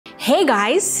Hey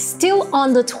guys, still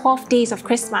on the 12 days of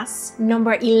Christmas.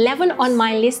 Number 11 on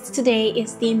my list today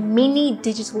is the mini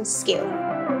digital scale.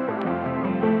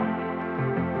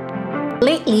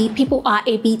 Lately, people are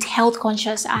a bit health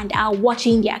conscious and are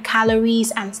watching their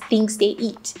calories and things they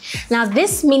eat. Now,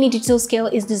 this mini digital scale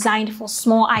is designed for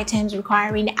small items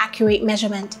requiring accurate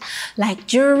measurement, like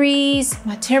jewelries,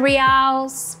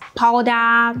 materials,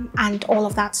 powder, and all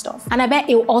of that stuff. And I bet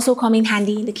it will also come in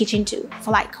handy in the kitchen too, for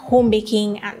like home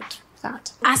baking and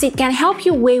that. As it can help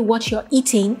you weigh what you're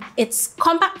eating, it's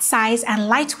compact size and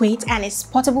lightweight, and it's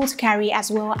portable to carry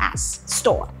as well as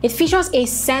store. It features a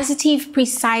sensitive,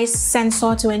 precise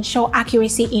sensor to ensure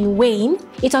accuracy in weighing.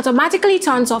 It automatically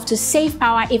turns off to save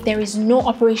power if there is no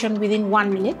operation within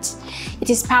 1 minute. It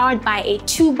is powered by a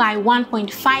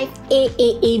 2x1.5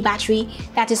 AAA battery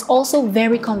that is also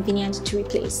very convenient to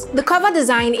replace. The cover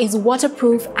design is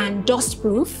waterproof and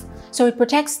dustproof, so it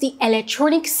protects the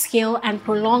electronic scale and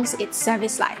prolongs its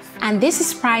service life. And this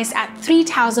is priced at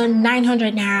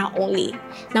 3,900 Naira only.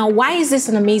 Now, why is this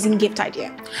an amazing gift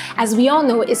idea? As we all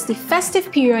know, it's the festive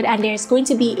period and there's going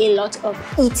to be a lot of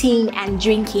eating and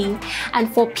drinking.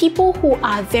 And for people who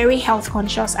are very health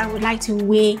conscious and would like to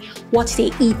weigh what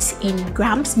they eat in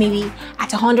grams, maybe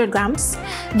at 100 grams,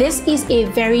 this is a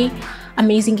very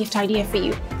amazing gift idea for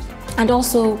you. And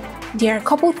also, there are a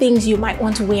couple things you might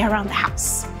want to weigh around the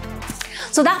house.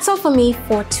 So that's all for me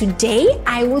for today.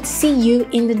 I will see you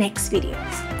in the next video.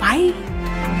 Bye.